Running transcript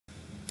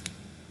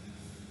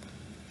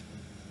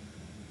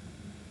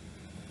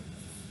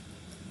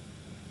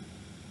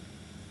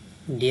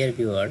Dear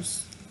viewers,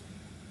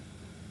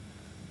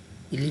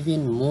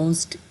 11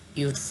 most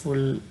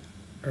useful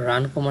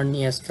run command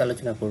নিয়ে আজকে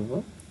আলোচনা করব।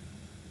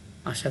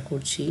 আশা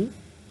করছি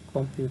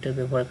কম্পিউটার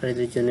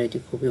ব্যবহারকারীদের জন্য এটি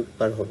খুবই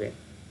উপকার হবে।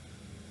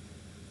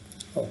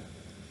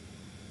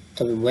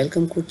 তবে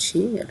ওয়েলকাম করছি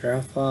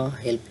রাফা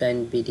হেল্পলাইন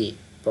বিডি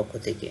পক্ষ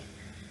থেকে।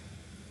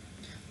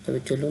 তবে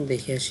চলুন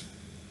দেখে আসি।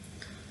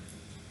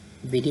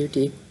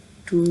 ভিডিওটি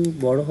একটু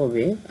বড়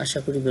হবে, আশা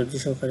করি ধৈর্য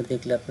সহকারে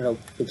দেখলে আপনারা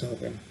উপকৃত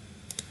হবেন।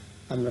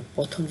 আমরা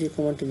প্রথম যে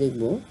কমান্ডটি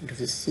দেখব এটা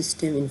হচ্ছে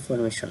সিস্টেম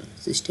ইনফরমেশন।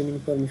 সিস্টেম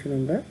ইনফরমেশন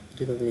আমরা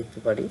দুইভাবে দেখতে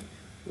পারি।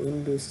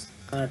 উইন্ডোজ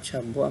আর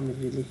ছাপবো, আমরা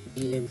যদি লিখি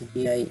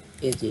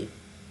EXBIAJ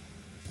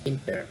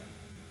এন্টার,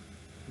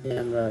 দেন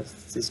আমরা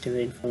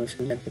সিস্টেমের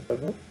ইনফরমেশন জানতে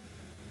পারবো।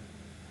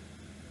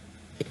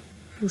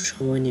 একটু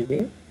সময় নেবে,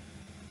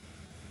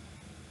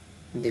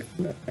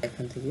 দেখুন আপনারা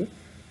এখান থেকে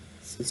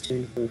সিস্টেম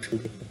ইনফরমেশন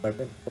দেখতে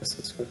পারবেন।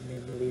 প্রসেসর,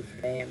 মেমোরি,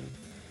 র্যাম,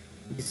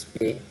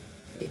 ডিসপ্লে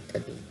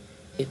ইত্যাদি।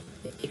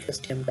 এই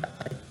কাজটি আমরা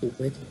আরেকটু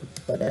উপায়তে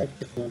করতে পারি,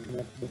 আরেকটি কমান্ড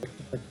আমরা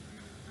করতে পারি।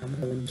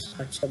 আমরা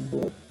সার্চ করব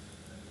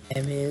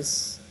ms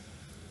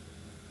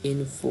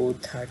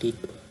info32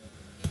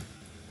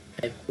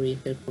 টাইপ করে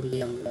এন্টার করলে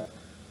আমরা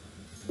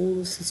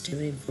পুরো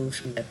সিস্টেমের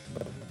ইনফরমেশন দেখতে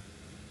পারবো।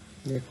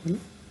 দেখুন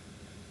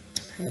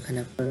এখানে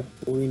আপনারা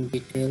পুরো ইন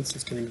ডিটেইল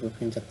সিস্টেম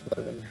ইনফরমেশন দেখতে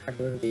পারবেন।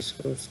 Hardware,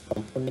 resource,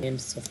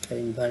 components, software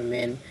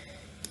environment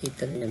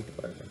ইত্যাদি জানতে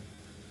পারবেন।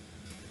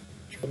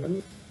 চলুন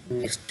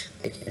নেক্সট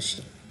দেখে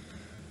আসি।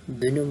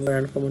 2 নম্বর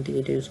রান কমান্ডটি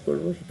যেটা ইউজ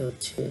করবো সেটা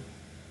হচ্ছে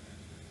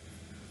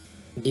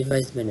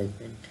ডিভাইস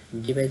ম্যানেজমেন্ট।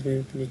 ডিভাইস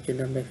ম্যানেজমেন্টের জন্য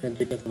আমরা এখানে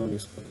দুইটা কমান্ড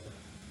ইউজ করব।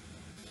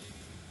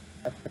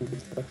 আপনারা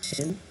দেখতে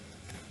পাচ্ছেন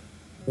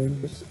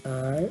উইন্ডোজ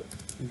আর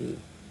বি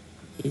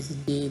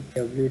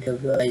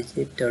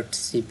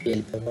hdwwiz.cpl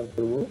ব্যবহার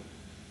করব,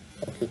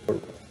 ওকে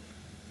করব।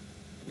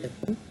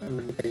 দেখুন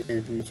আমরা ডিভাইস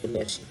ম্যানেজমেন্টে চলে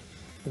আসি।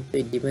 কিন্তু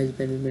এই ডিভাইস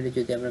ম্যানেজমেন্টে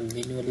যদি আমরা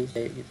ম্যানুয়ালি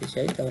যেতে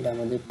চাই তাহলে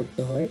আমাদের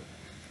করতে হয়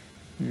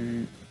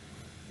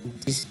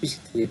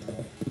ডিসপিসিতে যেতে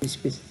হয়।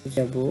 ডিসপিসিতে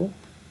যাব,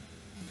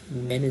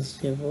 ম্যানেজ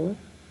যাব,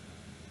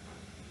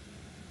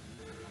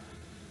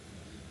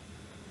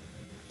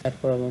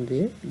 তারপর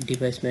আমাদের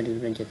ডিভাইস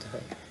ম্যানেজমেন্ট যেতে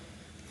হয়।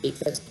 এই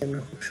কাজটা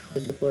আমরা খুব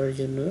সহজে করার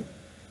জন্য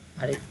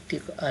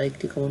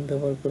আরেকটি কমান্ড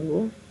ব্যবহার করব,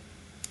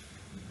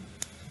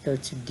 এটা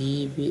হচ্ছে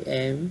dbmgmt.msc।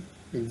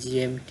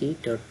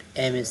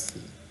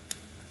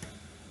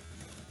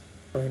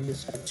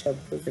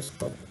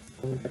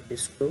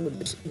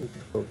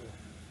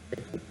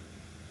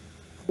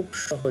 খুব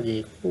সহজে,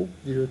 খুব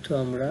দ্রুত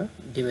আমরা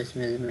ডিভাইস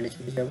ম্যানেজমেন্টে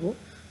চলে যাব।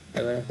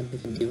 এবার এখান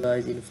থেকে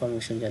ডিভাইস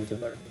ইনফরমেশন জানতে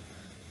পারবো।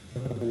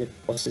 আমাদের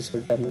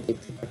প্রসেসরটা আমরা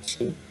দেখতে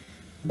পাচ্ছি,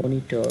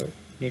 মনিটর,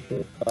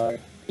 নেটওয়ার্ক কার্ড,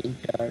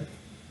 প্রিন্টার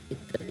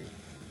ইত্যাদি।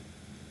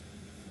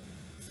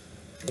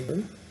 চলুন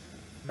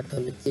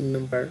তাহলে 3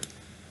 নম্বর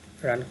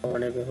রান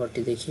কমান্ডের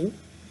ব্যবহারটি দেখি।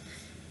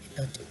 এটা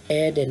হচ্ছে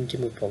অ্যাড এন্ড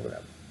রিমুভ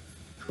প্রোগ্রাম।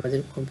 আমাদের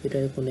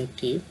কম্পিউটারে কোনো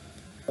একটি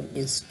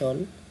ইনস্টল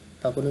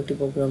বা কোনো একটি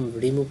প্রোগ্রাম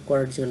রিমুভ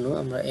করার জন্য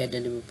আমরা অ্যাড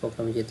এন্ড রিমুভ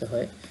প্রোগ্রামে যেতে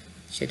হয়।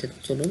 সেটাতে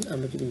চলুন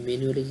আমরা যদি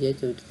ম্যানুয়ালি যাই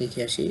তো দেখে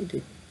আসি।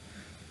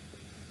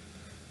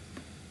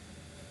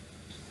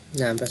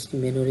 না, আমরা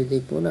ম্যানুয়ালি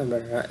দেখবো না, আমরা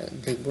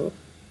দেখবো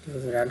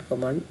কিভাবে রান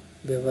কমান্ড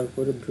ব্যবহার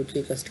করে দ্রুত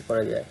এই কাজটি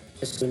করা যায়।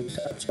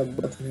 আচ্ছা,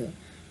 এখানে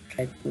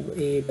টাইপ করব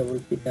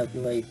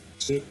AWWIZ.cpl,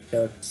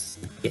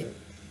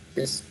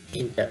 জাস্ট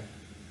এন্টার।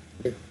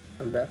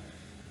 আমরা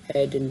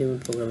অ্যাড এন্ড রিমুভ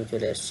প্রোগ্রামে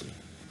চলে আসছি।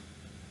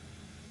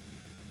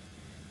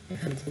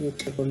 এখান থেকে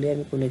ইচ্ছা করলে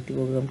আমি কোনো একটি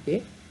প্রোগ্রামকে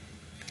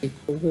ক্লিক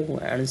করবো এবং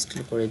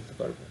আনইনস্টল করে দিতে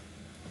পারবো।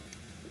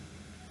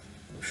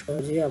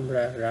 সহজে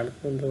আমরা রান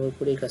কমান্ড ব্যবহার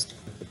করে এই কাজটি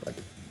করতে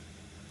পারি।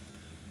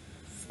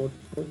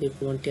 যে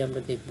কমান্ডটি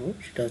আমরা দেখবো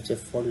সেটা হচ্ছে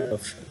ফোল্ডার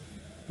অপশন।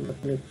 আমরা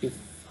কোনো একটি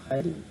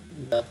ফাইল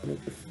বা কোনো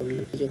একটি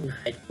ফোল্ডারকে যখন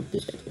হাইড করতে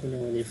চাই তখন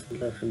আমাদের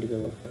ফোল্ডার অপশনটি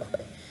ব্যবহার করা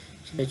হয়।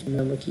 সেটার জন্য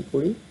আমরা কি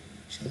করি,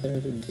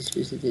 সাধারণত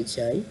ডিসপ্লেতে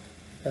যাই,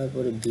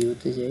 তারপরে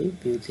ভিউতে যাই,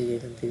 ভিউ থেকে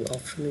এখান থেকে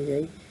অপশনে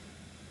যাই,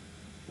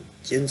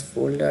 চেঞ্জ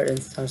ফোল্ডার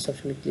এন্ড সার্চ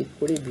অপশনে ক্লিক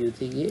করি,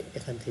 ভিউতে গিয়ে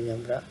এখান থেকে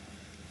আমরা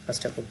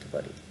কাজটা করতে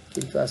পারি।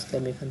 কিন্তু আজকে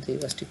আমি এখান থেকে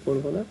কাজটি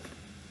করব না,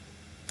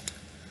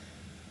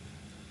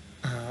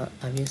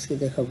 আমি আজকে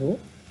দেখাবো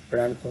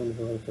রান কমান্ড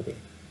ব্যবহার করে।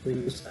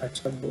 উইন্ডোজ সার্চ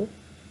করব,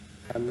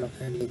 আমরা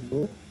এখানে লিখব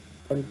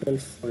কন্ট্রোল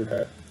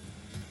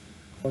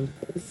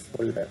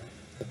ফোল্ডার।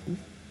 দেখুন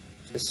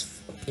জাস্ট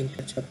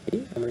এন্টার চাপলেই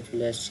আমরা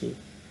চলে আসছি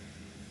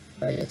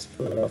ফাইল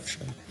এক্সপ্লোরার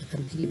অপশন।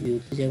 এখান থেকে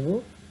ভিউতে যাব,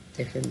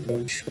 দেখেন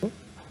don't show,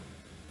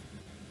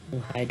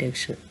 hide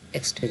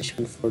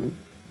extension for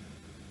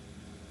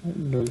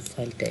non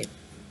file type.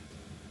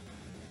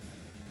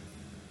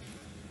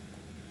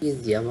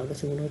 Easy, আমার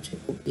কাছে মনে হচ্ছে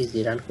খুব ইজি।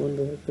 রান কমান্ড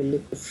ব্যবহার করলে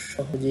খুব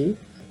সহজেই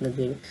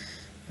আপনাদের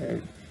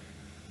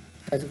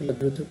কাজগুলো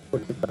দ্রুত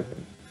করতে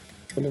পারবেন।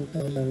 চলুন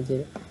তাহলে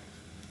আমাদের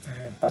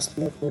 5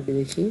 নম্বর কমান্ডটি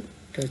দেখি।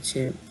 এটা হচ্ছে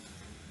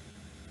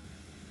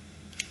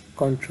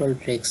কন্ট্রোল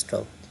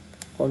ডেস্কটপ।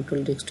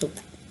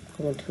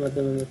 কমান্ডটির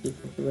মাধ্যমে আমরা কি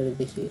করতে পারি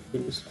দেখি।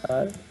 উইন্ডোজ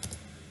আর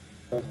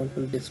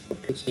কন্ট্রোল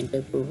ডেস্কটপে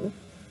এন্টার করবো।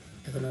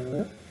 এখন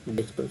আমরা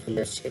ডেস্কটপে চলে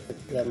আসছি। এখান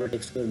থেকে আমরা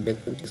ডেস্কটপের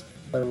ব্যাকগ্রাউন্ড চেঞ্জ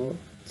করতে পারবো,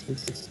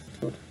 থিমস চেঞ্জ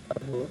করতে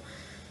পারবো,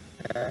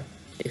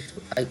 একটু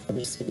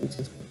আইকনের সেটিং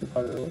চেঞ্জ করতে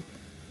পারবো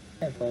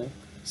এবং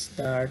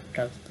স্টার্ট,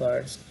 ট্রান্সফার,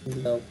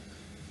 লক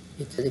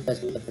ইত্যাদি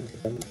কাজগুলো এখান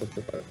থেকে আমি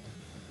করতে পারবো।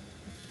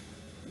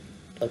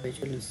 তবে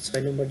চলুন 6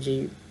 নম্বর যে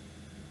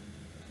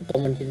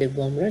কমান্ডটি দেখবো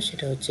আমরা,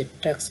 সেটা হচ্ছে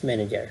টাস্ক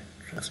ম্যানেজার।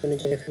 টাস্ক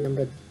ম্যানেজার এখানে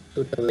আমরা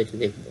দুটো ওয়েতে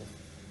দেখবো।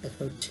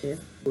 একটা হচ্ছে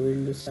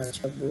উইন্ডোজ সার্চ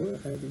করবো,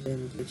 এখানে যদি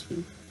আমি দেখি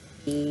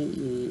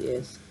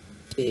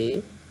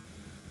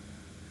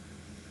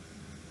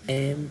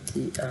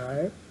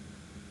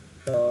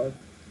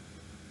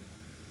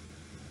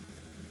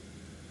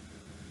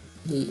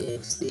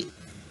taskmgr.exe,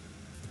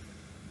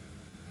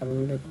 আমি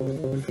মনে হয় কোনো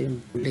কমান্ডটি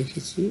ভুল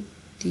লিখেছি,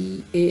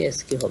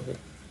 task হবে,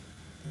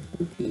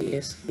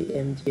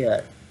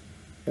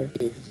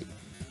 taskmgr.exe।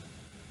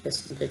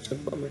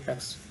 আমরা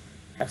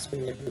টাস্ক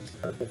ম্যানেজার লিখতে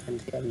পারবো। এখান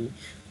থেকে আমি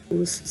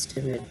পুরো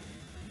সিস্টেমের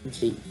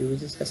যে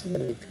ইউজেস আছে সেটা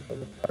লিখতে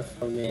পারবো,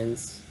 performance,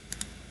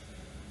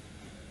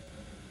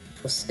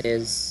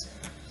 process,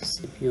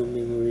 CPU,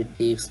 memory,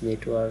 disk,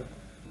 network,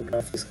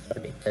 graphics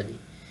card ইত্যাদি।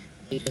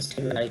 এই কাজটা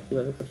আমি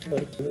আরেকটিভাবে করতে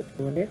পারি কিবোর্ড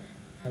কমান্ডে।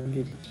 আমি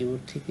যদি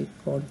কিবোর্ড থেকে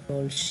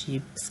কন্ট্রোল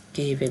শিফট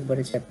এসকেপ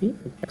একবারে চাপি,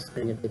 টাস্ক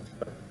ম্যানেজার দেখতে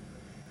পারবো।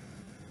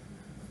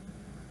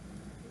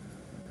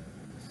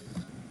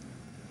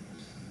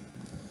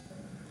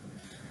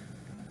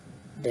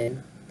 দেন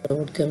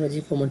পরবর্তী আমরা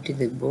যে কমান্ডটি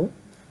দেখব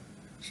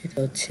সেটা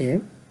হচ্ছে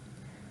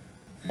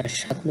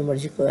 7 নম্বর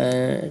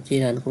যে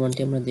রান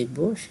কমান্ডটি আমরা দেখব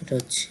সেটা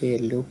হচ্ছে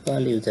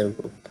লোকাল ইউজার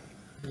গ্রুপ।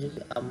 যদি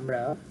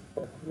আমরা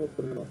কখনো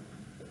কোনো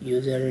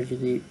ইউজারের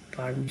যদি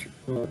পারমিশন,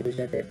 কোনো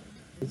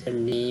ইউজার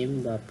নেম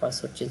বা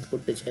পাসওয়ার্ড চেঞ্জ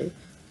করতে চাই,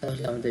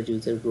 তাহলে আমাদের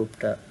ইউজার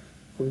গ্রুপটা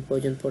খুবই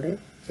প্রয়োজন পড়ে।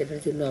 সেটার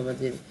জন্য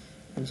আমাদের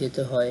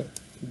যেতে হয়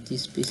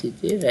দিস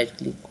পিসিতে, রাইট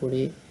ক্লিক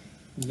করে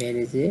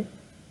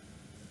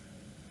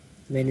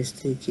ম্যানেজ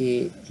থেকে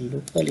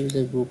লোকাল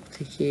ইউজার গ্রুপ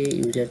থেকে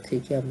ইউজার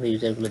থেকে আমরা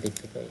ইউজারগুলো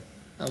দেখতে পাই।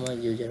 আমার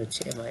ইউজার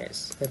হচ্ছে MIS,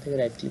 এখান থেকে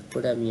রাইট ক্লিক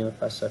করে আমি আমার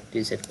পাসওয়ার্ড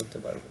রিসেট করতে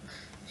পারবো।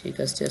 সেই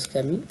কাজটি আজকে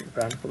আমি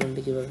রান কমান্ডে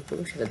কীভাবে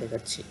করবো সেটা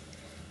দেখাচ্ছি।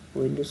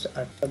 উইন্ডোজ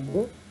 8 টানবো,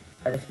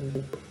 আর এখানে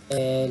লিখবো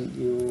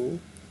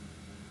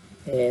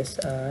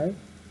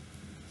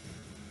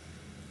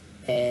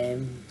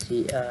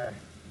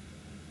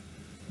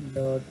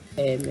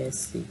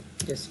lusrmgr.msc,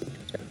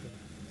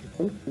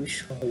 এখন খুবই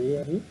সহজেই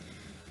আমি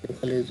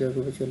লোকাল ইউজার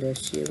গ্রুপে চলে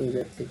আসছি এবং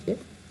ইউজার থেকে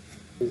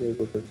ইউজার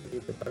গ্রুপে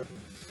দিতে পারবো।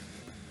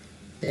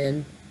 দেন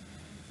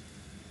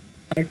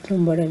 8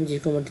 নম্বরে আমি যে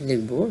কমান্ডটি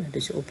দেখবো এটা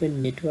হচ্ছে open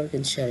network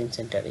and sharing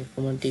centre. এই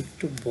কমান্ডটি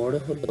একটু বড়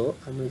হলেও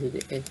আমরা যদি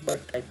একবার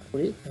টাইপ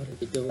করি তাহলে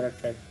দ্বিতীয়বার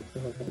টাইপ করতে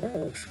হবে না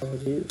এবং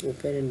সহজেই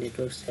ওপেন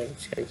নেটওয়ার্ক শেয়ারিং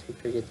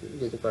সেন্টারে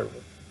যেতে পারবো।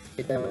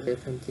 এটা আমাদের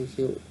এখান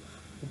থেকে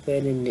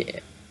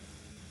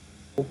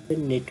open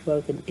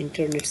network and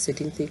internet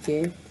setting থেকে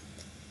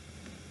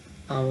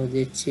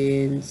আমাদের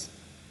change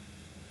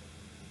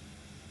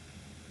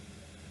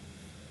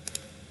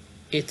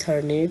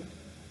ethernet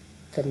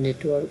the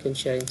network and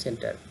sharing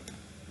centre,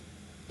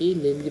 এই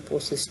লেন্দি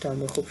প্রসেসটা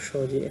আমরা খুব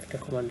সহজে একটা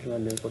কমান্ডের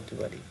মাধ্যমে করতে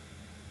পারি।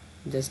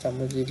 জাস্ট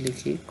আমরা যদি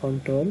লিখি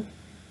control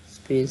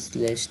space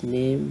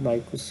 /name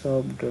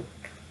Microsoft dot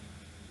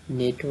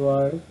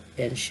network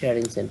and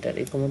sharing centre,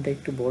 এই কমান্ডটা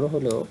একটু বড়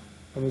হলেও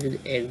আমরা যদি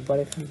একবার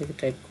এখান থেকে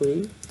টাইপ করি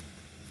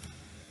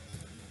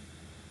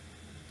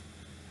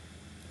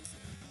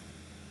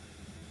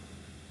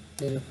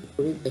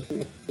দেখুন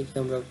এখানে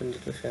আমরা ওপেন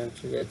নেটওয়ার্ক শেয়ারিং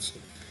চলে যাচ্ছি।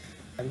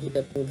 আমি যেটা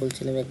আপনাকে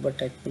বলছিলাম, একবার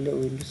টাইপ করলে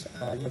উইন্ডোজ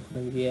যখন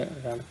আমি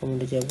রান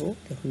কমান্ডে যাব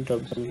তখন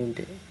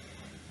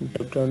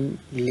ড্রপডাউন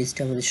লিস্টে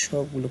আমাদের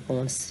সবগুলো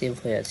কমান্ড সেভ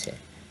হয়ে আছে,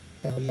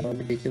 তাহলে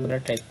আমাদের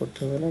দ্বিতীয়বার টাইপ করতে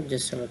হবে না,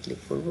 জাস্ট আমরা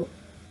ক্লিক করব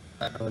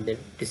আর আমাদের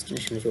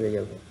ডেস্টিনেশনে চলে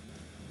যাব।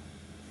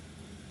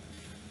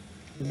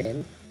 দেন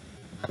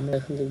আমরা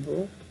এখন দেখব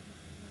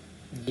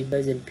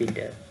ডিভাইস এন্ড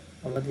প্রিন্টার।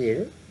 আমাদের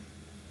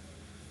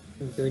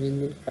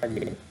দৈনন্দিন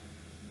কাজে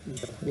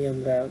যখনই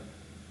আমরা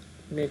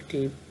কোনো একটি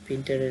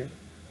প্রিন্টারের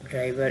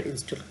ড্রাইভার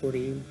ইনস্টল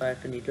করি বা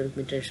একটা নেটওয়ার্ক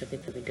প্রিন্টারের সাথে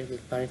একটা প্রিন্টারকে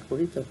কানেক্ট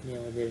করি, তখনই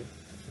আমাদের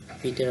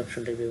প্রিন্টার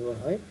অপশনটা ব্যবহার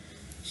হয়।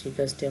 সেই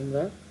কাজটি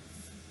আমরা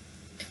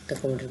একটা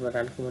কমান্ডের বা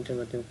রান কমান্ডের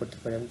মাধ্যমে করতে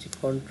পারি। আমি যে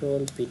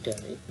কন্ট্রোল প্রিন্টার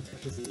এই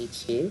কথাটি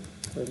লিখে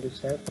উইন্ডোজ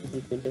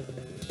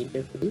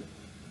প্রিন্টার করি,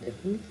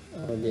 দেখুন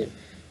আমাদের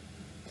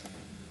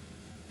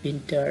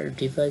প্রিন্টার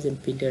ডিভাইস এন্ড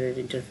প্রিন্টারের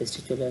ইন্টারফেসটি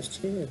চলে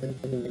আসছে। এখান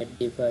থেকে নেট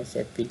ডিভাইস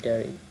এন্ড প্রিন্টার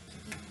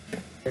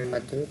এর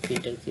মাধ্যমে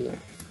প্রিন্টারকে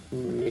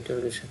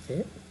নেটওয়ার্কের সাথে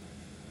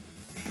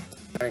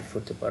কানেক্ট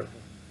করতে পারবো।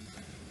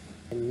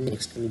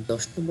 নেক্সট আমি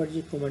 10 নম্বর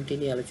যে কমান্ডটি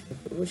নিয়ে আলোচনা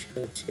করবো সেটা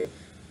হচ্ছে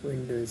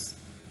উইন্ডোজ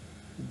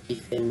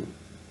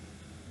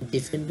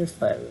ডিফেন্ডার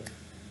ফায়ারওয়াল।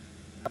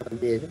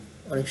 আমাদের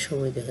অনেক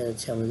সময় দেখা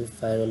যাচ্ছে আমাদের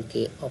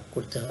ফায়ারওয়ালকে অফ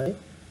করতে হয়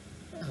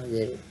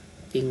আমাদের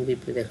পিং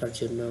রিপ্লে দেখার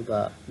জন্য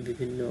বা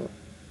বিভিন্ন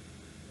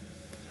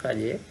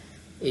কাজে।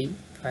 এই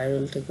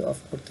ফায়ারওয়ালটাকে অফ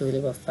করতে হলে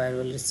বা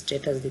ফায়ারওয়ালের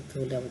স্ট্যাটাস দেখতে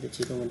হলে আমাদের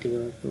যে কমান্ডটি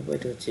ব্যবহার করবো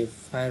এটা হচ্ছে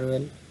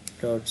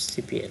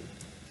firewall.cpl।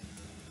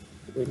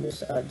 উইন্ডোজ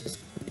আর জাস্ট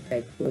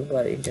টাইপ করবো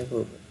আর এন্টার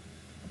করবো।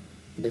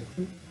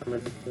 দেখুন আমরা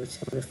দেখতে পাচ্ছি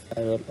আমাদের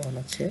ফায়ারওয়াল অন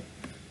আছে।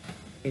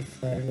 এই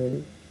ফায়ারওয়াল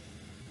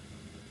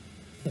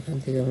এখান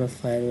থেকে আমরা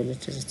ফায়ারওয়ালের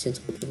স্ট্যাটাস চেঞ্জ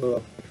করতে পারবো,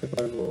 অফ করতে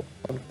পারবো,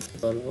 অন করতে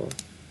পারবো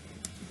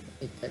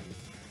ইত্যাদি।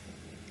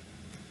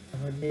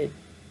 আমাদের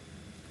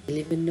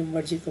 11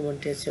 নম্বর যে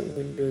কমান্ডটি আছে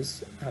উইন্ডোজ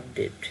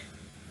আপডেট।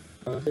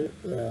 আমাদের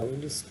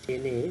উইন্ডোজ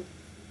 10 এ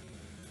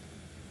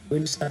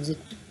উইন্ডোজ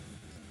সাবজেক্ট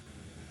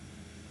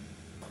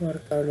হওয়ার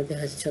কারণে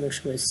দেখা যাচ্ছে অনেক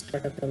সময়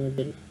স্টার্টআপে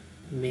আমাদের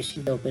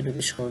মেশিনটা ওপেন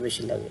হতে সময়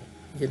বেশি লাগে।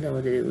 এই জন্য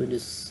আমাদের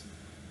উইন্ডোজ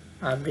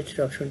আপডেটের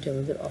অপশনটি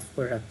আমাদের অফ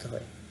করে রাখতে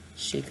হয়।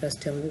 সেই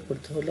কাজটি আমাদের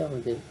করতে হলে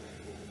আমাদের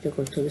এটা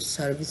করতে হবে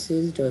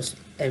সার্ভিসেস ডট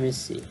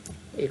এমএসসি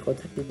এই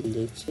কথাটি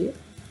লিখে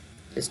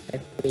জাস্ট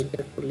একটা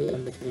এন্টার করলে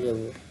আমরা চলে যাব।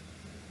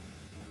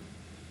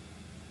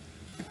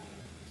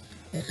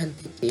 এখান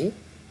থেকে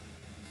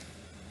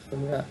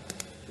আমরা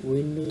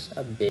উইন্ডোজ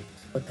আপডেট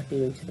কথাটি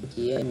ওইখানে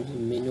গিয়ে আমি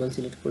ম্যানুয়াল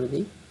সিলেক্ট করে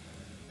দিই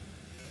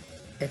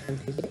এখান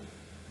থেকে,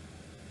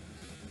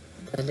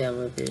 তাহলে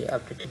আমাদের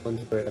আপডেটটা বন্ধ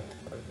করে রাখতে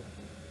পারবো।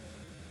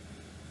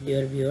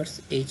 ডিয়ার ভিউয়ার্স,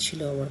 এই ছিল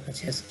আমার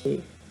কাছে আজকে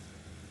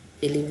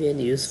 11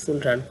 ইউজফুল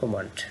রান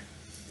কমান্ড।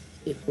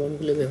 এই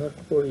কমান্ডগুলো ব্যবহার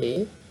করলে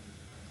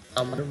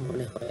আমার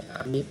মনে হয়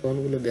আমি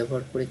কমান্ডগুলো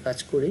ব্যবহার করে কাজ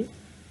করি,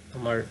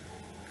 আমার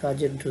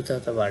কাজের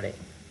দ্রুততা বাড়ে।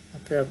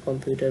 আপনারা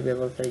কম্পিউটার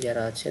ব্যবহারকারী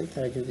যারা আছেন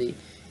তারা যদি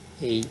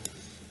এই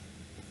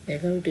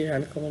 11টি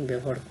রান কমান্ড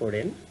ব্যবহার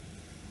করেন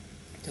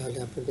তাহলে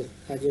আপনাদের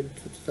কাজের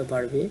দ্রুততা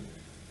বাড়বে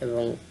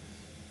এবং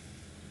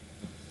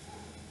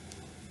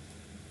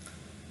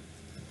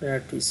আপনারা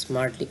একটু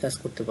স্মার্টলি কাজ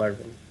করতে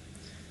পারবেন।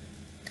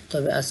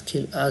 তবে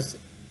আজ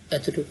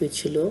এতটুকুই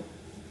ছিল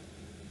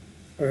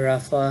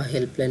রাফা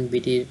হেল্পলাইন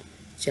বিডির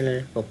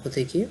চ্যানেলের পক্ষ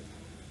থেকে।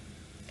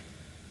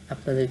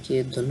 আপনাদেরকে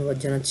ধন্যবাদ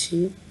জানাচ্ছি।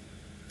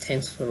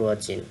 Thanks for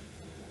watching.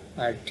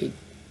 আর ঠিক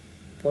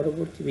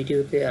পরবর্তী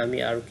ভিডিওতে আমি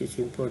আরও কিছু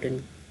ইম্পর্টেন্ট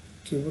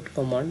কিবোর্ড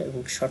কমান্ড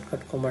এবং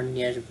শর্টকাট কমান্ড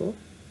নিয়ে আসবো।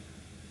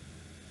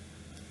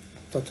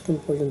 ততক্ষণ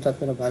পর্যন্ত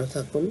আপনারা ভালো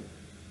থাকুন।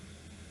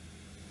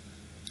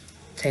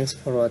 Thanks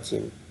for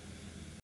watching.